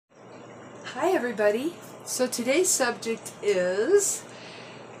Hi everybody. So today's subject is,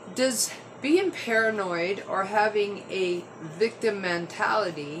 does being paranoid or having a victim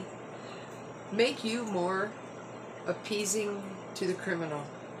mentality make you more appeasing to the criminal?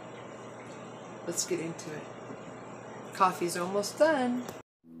 Let's get into it. Coffee's almost done.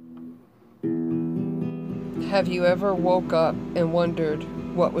 Have you ever woke up and wondered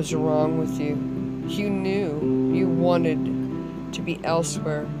what was wrong with you? You knew you wanted to be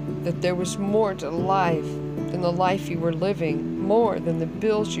elsewhere, that there was more to life than the life you were living, more than the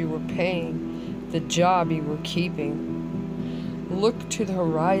bills you were paying, the job you were keeping. Look to the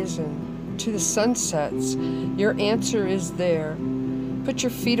horizon, to the sunsets. Your answer is there. Put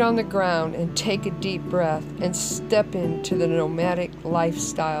your feet on the ground and take a deep breath and step into the nomadic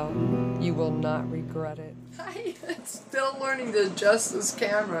lifestyle. You will not regret it. I'm still learning to adjust this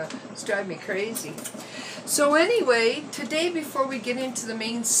camera. It's driving me crazy. So anyway, today before we get into the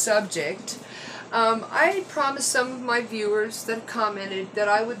main subject, I promised some of my viewers that commented that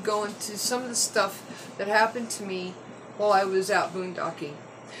I would go into some of the stuff that happened to me while I was out boondocking.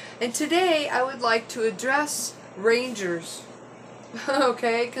 And today I would like to address rangers.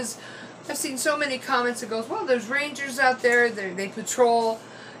 Okay, because I've seen so many comments that goes, well, there's rangers out there, they patrol,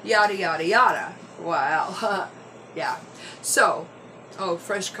 yada yada yada. Wow. Yeah. So, oh,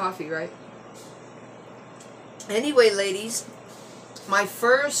 fresh coffee, right? Anyway, ladies, my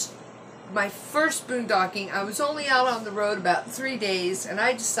first boondocking, I was only out on the road about 3 days, and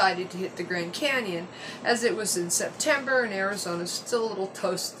I decided to hit the Grand Canyon, as it was in September, and Arizona's still a little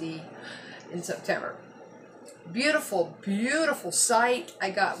toasty in September. Beautiful, beautiful sight. I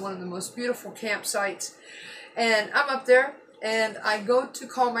got one of the most beautiful campsites, and I'm up there, and I go to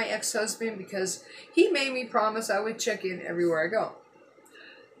call my ex-husband because he made me promise I would check in everywhere I go,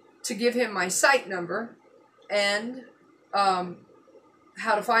 to give him my site number and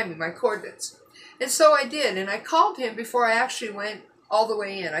how to find me, my coordinates. And so I did, and I called him before I actually went all the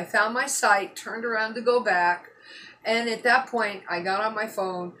way in. I found my site, turned around to go back, and at that point I got on my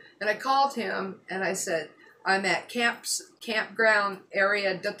phone and I called him and I said, I'm at campground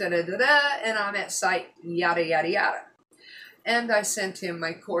area da da da da da, and I'm at site yada yada yada. And I sent him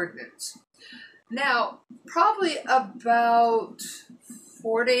my coordinates. Now, probably about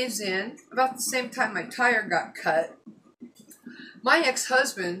 4 days in, about the same time my tire got cut, my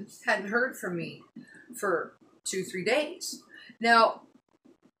ex-husband hadn't heard from me for 2-3 days. Now,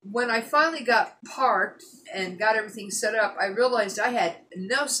 when I finally got parked and got everything set up, I realized I had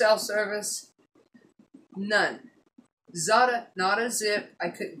no cell service, none. Zada, not a zip. I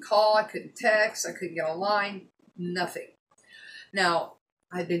couldn't call, I couldn't text, I couldn't get online, nothing. Now,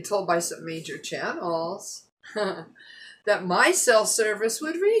 I'd been told by some major channels that my cell service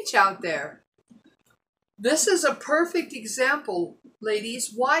would reach out there. This is a perfect example,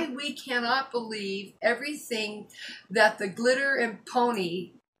 ladies, why we cannot believe everything that the glitter and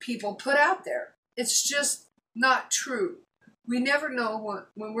pony people put out there. It's just not true. We never know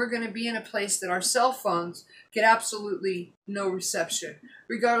when we're going to be in a place that our cell phones get absolutely no reception,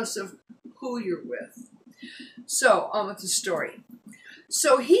 regardless of who you're with. So, on with the story.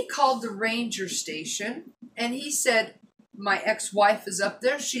 So he called the ranger station, and he said, my ex-wife is up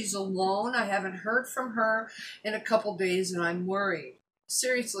there. She's alone. I haven't heard from her in a couple days, and I'm worried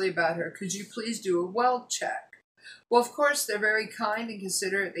seriously about her. Could you please do a well check? Well, of course, they're very kind and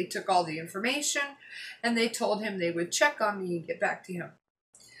considerate. They took all the information, and they told him they would check on me and get back to him.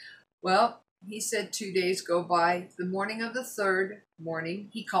 Well, he said 2 days go by. The morning of the third morning,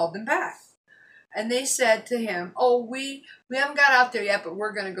 he called them back. And they said to him, oh, we haven't got out there yet, but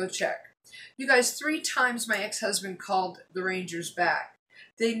we're going to go check. You guys, 3 times my ex-husband called the rangers back.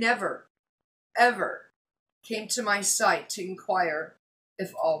 They never, ever came to my site to inquire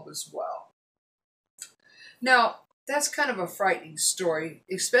if all was well. Now, that's kind of a frightening story,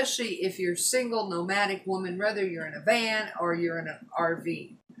 especially if you're a single nomadic woman, whether you're in a van or you're in an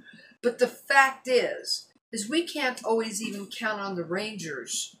RV. But the fact is we can't always even count on the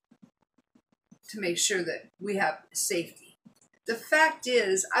rangers to make sure that we have safety. The fact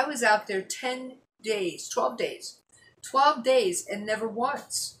is, I was out there 10 days, 12 days, and never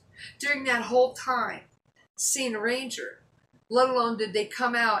once during that whole time seen a ranger, let alone did they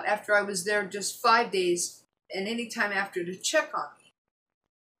come out after I was there just 5 days and any time after to check on me.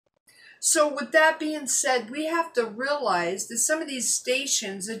 So with that being said, we have to realize that some of these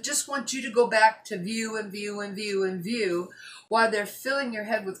stations that just want you to go back to view and view and view and view while they're filling your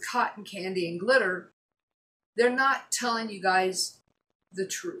head with cotton candy and glitter, they're not telling you guys the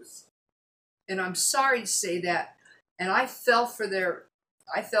truth. And I'm sorry to say that. And I fell for their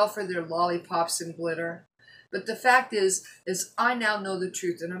lollipops and glitter. But the fact is I now know the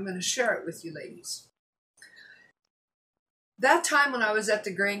truth, and I'm going to share it with you ladies. That time when I was at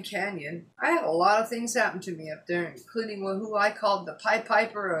the Grand Canyon, I had a lot of things happen to me up there, including who I called the Pied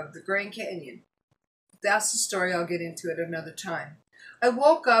Piper of the Grand Canyon. That's the story I'll get into at another time. I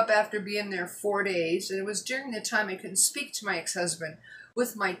woke up after being there 4 days, and it was during the time I couldn't speak to my ex-husband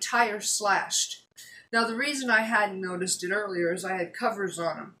with my tire slashed. Now, the reason I hadn't noticed it earlier is I had covers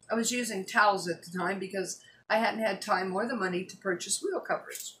on them. I was using towels at the time because I hadn't had time or the money to purchase wheel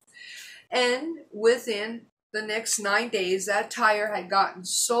covers. And within the next 9 days, that tire had gotten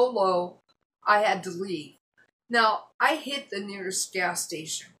so low, I had to leave. Now, I hit the nearest gas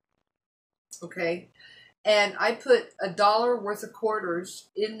station, okay? And I put $1 worth of quarters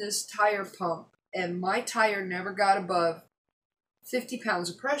in this tire pump, and my tire never got above 50 pounds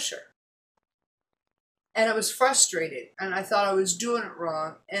of pressure. And I was frustrated, and I thought I was doing it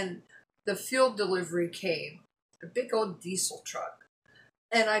wrong, and the fuel delivery came, a big old diesel truck.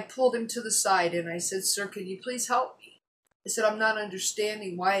 And I pulled him to the side and I said, "Sir, can you please help me?" I said, "I'm not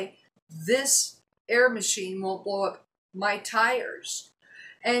understanding why this air machine won't blow up my tires."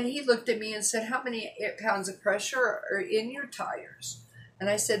 And he looked at me and said, "How many pounds of pressure are in your tires?" And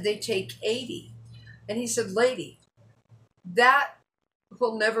I said, "They take 80. And he said, "Lady, that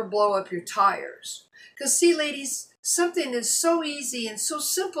will never blow up your tires." Because see, ladies, something is so easy and so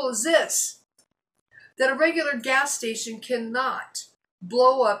simple as this, that a regular gas station cannot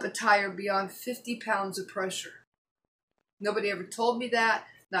blow up a tire beyond 50 pounds of pressure. Nobody ever told me that,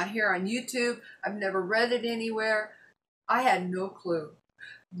 not here on YouTube. I've never read it anywhere. I had no clue.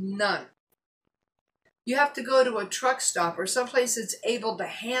 None. You have to go to a truck stop or someplace that's able to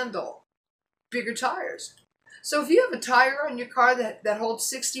handle bigger tires. So if you have a tire on your car that holds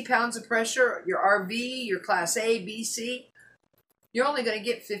 60 pounds of pressure, your RV, your Class A, B, C, you're only going to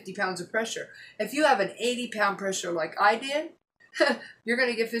get 50 pounds of pressure. If you have an 80-pound pressure like I did, you're going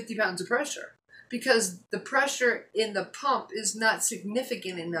to get 50 pounds of pressure because the pressure in the pump is not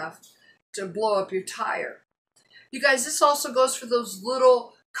significant enough to blow up your tire. You guys, this also goes for those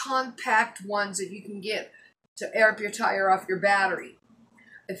little compact ones that you can get to air up your tire off your battery.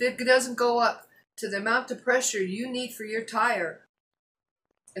 If it doesn't go up to the amount of pressure you need for your tire,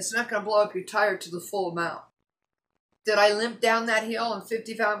 it's not going to blow up your tire to the full amount. Did I limp down that hill on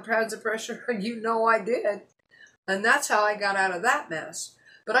 50 pounds of pressure? You know I did. And that's how I got out of that mess.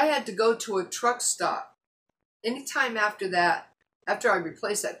 But I had to go to a truck stop. Anytime after that, after I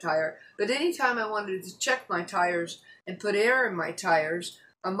replaced that tire, but anytime I wanted to check my tires and put air in my tires,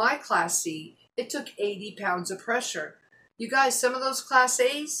 on my Class C, it took 80 pounds of pressure. You guys, some of those Class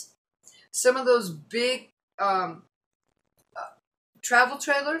A's, some of those big travel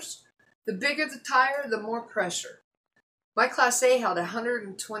trailers, the bigger the tire, the more pressure. My Class A held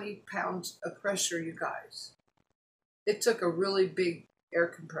 120 pounds of pressure, you guys. It took a really big air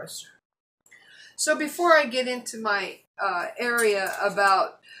compressor. So before I get into my area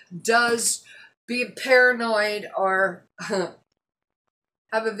about does being paranoid or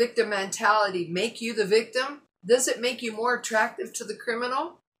have a victim mentality make you the victim? Does it make you more attractive to the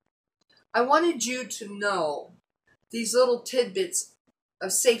criminal? I wanted you to know these little tidbits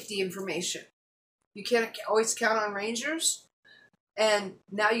of safety information. You can't always count on rangers, and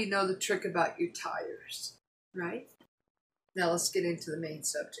now you know the trick about your tires, right? Now let's get into the main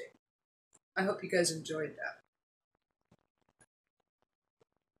subject. I hope you guys enjoyed that.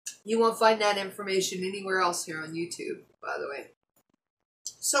 You won't find that information anywhere else here on YouTube, by the way.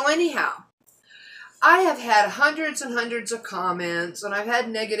 So anyhow, I have had hundreds and hundreds of comments, and I've had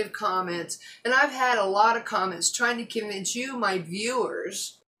negative comments, and I've had a lot of comments trying to convince you, my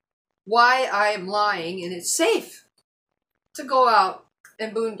viewers, why I am lying and it's safe to go out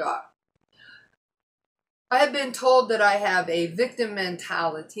and boondock. I have been told that I have a victim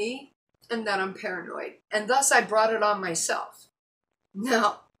mentality and that I'm paranoid, and thus I brought it on myself.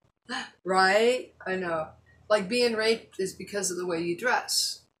 Now, right? I know. Like being raped is because of the way you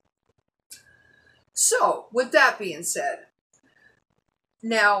dress. So, with that being said,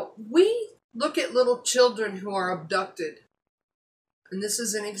 now we look at little children who are abducted. And this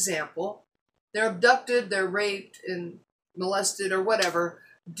is an example. They're abducted, they're raped and molested or whatever.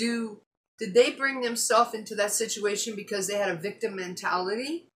 Did they bring themselves into that situation because they had a victim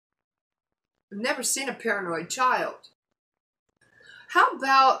mentality? I've never seen a paranoid child. How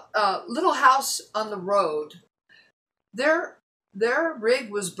about Little House on the Road? Their rig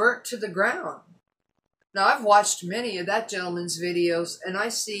was burnt to the ground. Now, I've watched many of that gentleman's videos, and I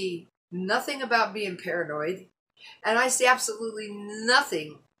see nothing about being paranoid, and I see absolutely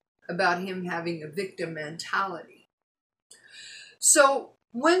nothing about him having a victim mentality. So,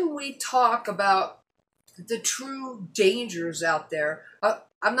 when we talk about the true dangers out there.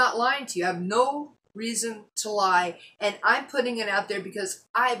 I'm not lying to you. I have no reason to lie, and I'm putting it out there because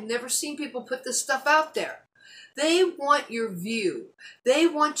I've never seen people put this stuff out there. They want your view. They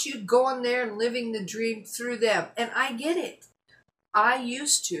want you going there and living the dream through them, and I get it. I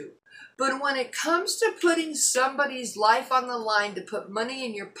used to. But when it comes to putting somebody's life on the line to put money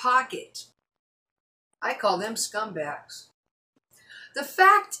in your pocket, I call them scumbags. The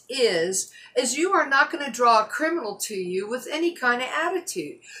fact is you are not going to draw a criminal to you with any kind of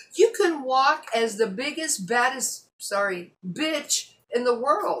attitude. You can walk as the biggest, baddest, bitch in the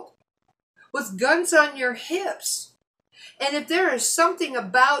world with guns on your hips. And if there is something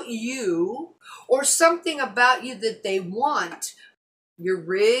about you or something about you that they want, your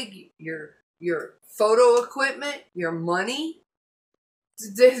rig, your photo equipment, your money,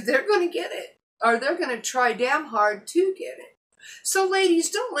 they're going to get it. Or they're going to try damn hard to get it. So ladies,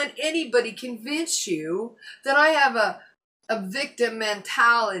 don't let anybody convince you that I have a victim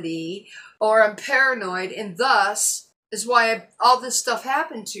mentality or I'm paranoid and thus is why all this stuff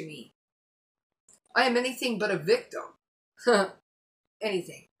happened to me. I am anything but a victim.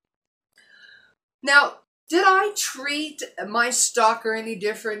 Anything. Now, did I treat my stalker any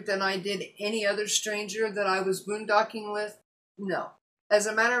different than I did any other stranger that I was boondocking with? No. As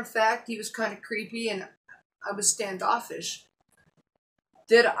a matter of fact, he was kind of creepy and I was standoffish.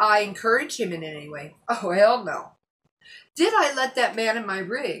 Did I encourage him in any way? Oh, hell no. Did I let that man in my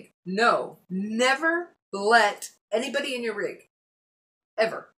rig? No. Never let anybody in your rig.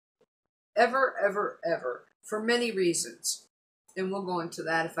 Ever. Ever, ever, ever. For many reasons. And we'll go into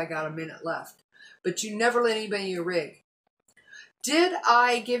that if I got a minute left. But you never let anybody in your rig. Did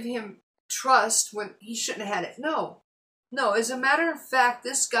I give him trust when he shouldn't have had it? No. No. As a matter of fact,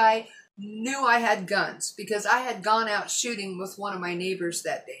 this guy knew I had guns because I had gone out shooting with one of my neighbors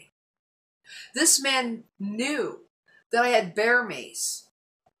that day. This man knew that I had bear mace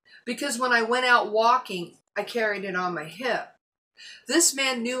because when I went out walking, I carried it on my hip. This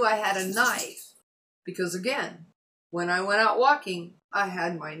man knew I had a knife because, again, when I went out walking, I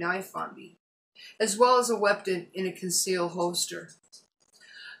had my knife on me, as well as a weapon in a concealed holster.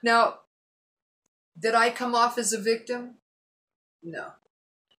 Now, did I come off as a victim? No.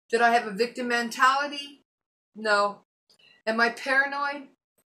 Did I have a victim mentality? No. Am I paranoid?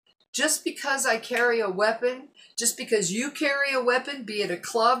 Just because I carry a weapon, just because you carry a weapon, be it a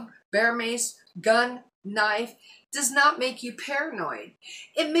club, bear mace, gun, knife, does not make you paranoid.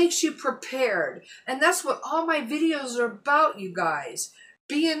 It makes you prepared. And that's what all my videos are about, you guys.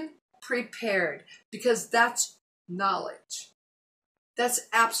 Being prepared. Because that's knowledge. That's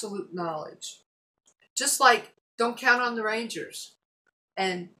absolute knowledge. Just like don't count on the Rangers.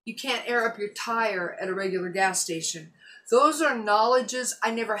 And you can't air up your tire at a regular gas station. Those are knowledges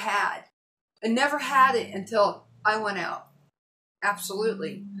I never had. I never had it until I went out.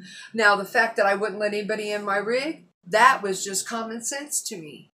 Absolutely. Now, the fact that I wouldn't let anybody in my rig, that was just common sense to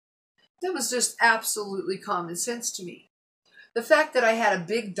me. That was just absolutely common sense to me. The fact that I had a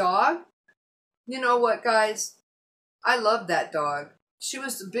big dog, you know what, guys? I loved that dog. She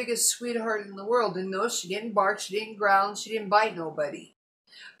was the biggest sweetheart in the world. And no, she didn't bark, she didn't growl, she didn't bite nobody.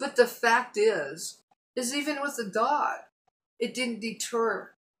 But the fact is even with the dog, it didn't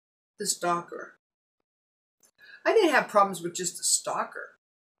deter the stalker. I didn't have problems with just the stalker.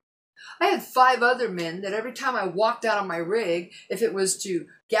 I had 5 other men that every time I walked out on my rig, if it was to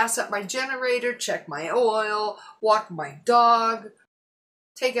gas up my generator, check my oil, walk my dog,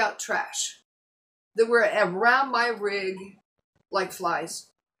 take out trash, that were around my rig like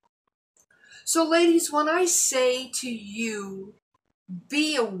flies. So ladies, when I say to you,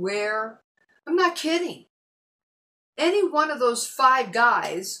 be aware, I'm not kidding. Any one of those 5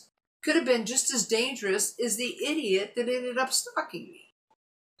 guys could have been just as dangerous as the idiot that ended up stalking me,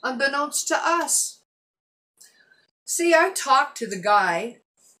 unbeknownst to us. See, I talked to the guy,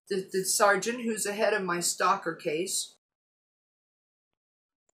 the sergeant who's ahead of my stalker case,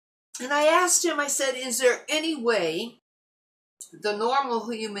 and I asked him, I said, is there any way the normal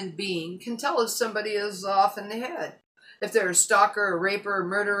human being can tell if somebody is off in the head? If they're a stalker, a raper, a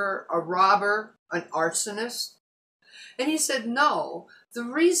murderer, a robber, an arsonist? And he said, no. The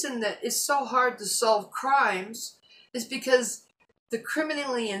reason that it's so hard to solve crimes is because the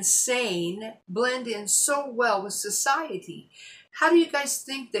criminally insane blend in so well with society. How do you guys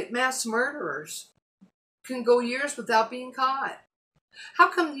think that mass murderers can go years without being caught?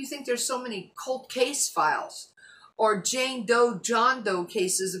 How come you think there's so many cold case files or Jane Doe, John Doe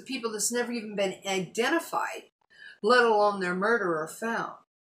cases of people that's never even been identified, let alone their murderer found?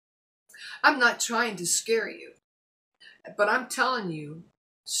 I'm not trying to scare you, but I'm telling you,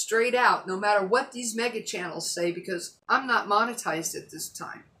 Straight out, no matter what these mega channels say, because I'm not monetized at this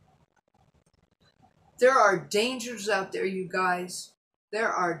time. There are dangers out there, you guys. There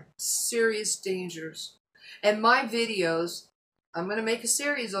are serious dangers. And my videos, I'm going to make a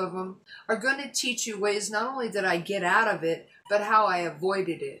series of them, are going to teach you ways not only that I get out of it, but how I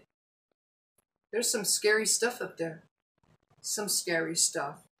avoided it. There's some scary stuff up there. Some scary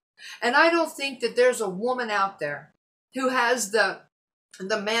stuff. And I don't think that there's a woman out there who has the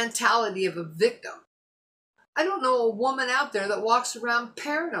mentality of a victim. I don't know a woman out there that walks around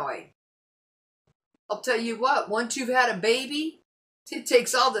paranoid. I'll tell you what, once you've had a baby, it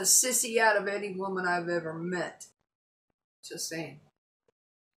takes all the sissy out of any woman I've ever met. Just saying.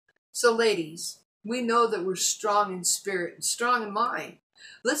 So ladies, we know that we're strong in spirit and strong in mind.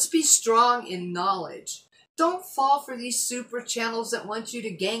 Let's be strong in knowledge. Don't fall for these super channels that want you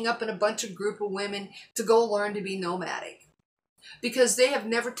to gang up in a bunch of group of women to go learn to be nomadic. Because they have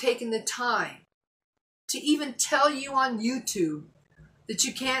never taken the time to even tell you on YouTube that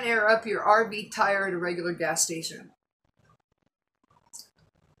you can't air up your RV tire at a regular gas station.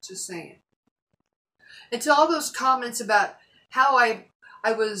 Just saying. And to all those comments about how I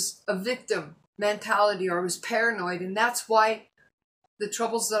was a victim mentality or I was paranoid and that's why the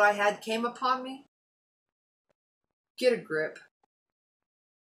troubles that I had came upon me, get a grip.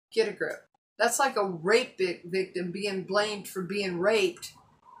 Get a grip. That's like a rape victim being blamed for being raped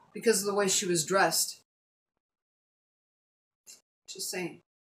because of the way she was dressed. Just saying.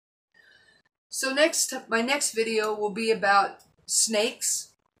 So my next video will be about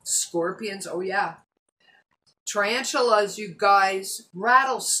snakes, scorpions, oh yeah, tarantulas, you guys,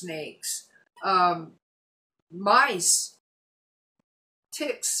 rattlesnakes, mice,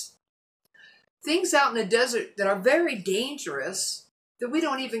 ticks, things out in the desert that are very dangerous that we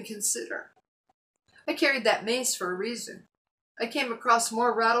don't even consider. I carried that mace for a reason. I came across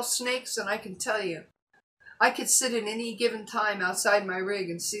more rattlesnakes than I can tell you. I could sit at any given time outside my rig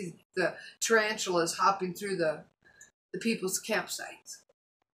and see the tarantulas hopping through the people's campsites.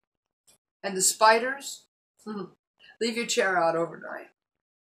 And the spiders, leave your chair out overnight.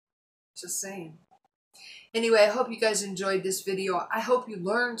 Just saying. Anyway, I hope you guys enjoyed this video. I hope you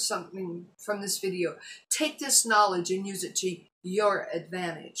learned something from this video. Take this knowledge and use it to your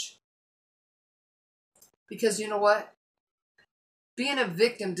advantage. Because you know what? Being a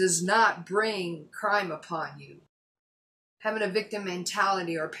victim does not bring crime upon you. Having a victim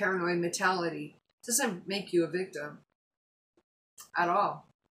mentality or paranoid mentality doesn't make you a victim at all.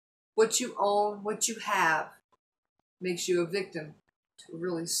 What you own, what you have, makes you a victim to a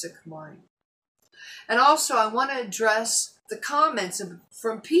really sick mind. And also, I want to address the comments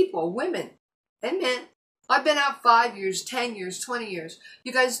from people, women and men. I've been out 5 years, 10 years, 20 years.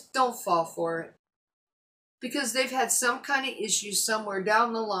 You guys don't fall for it. Because they've had some kind of issue somewhere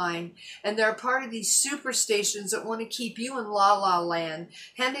down the line, and they're part of these super stations that want to keep you in la-la land,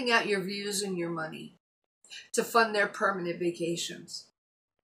 handing out your views and your money to fund their permanent vacations.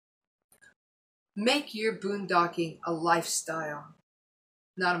 Make your boondocking a lifestyle,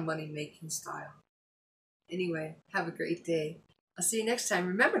 not a money-making style. Anyway, have a great day. I'll see you next time.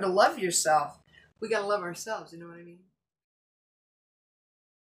 Remember to love yourself. We got to love ourselves, you know what I mean?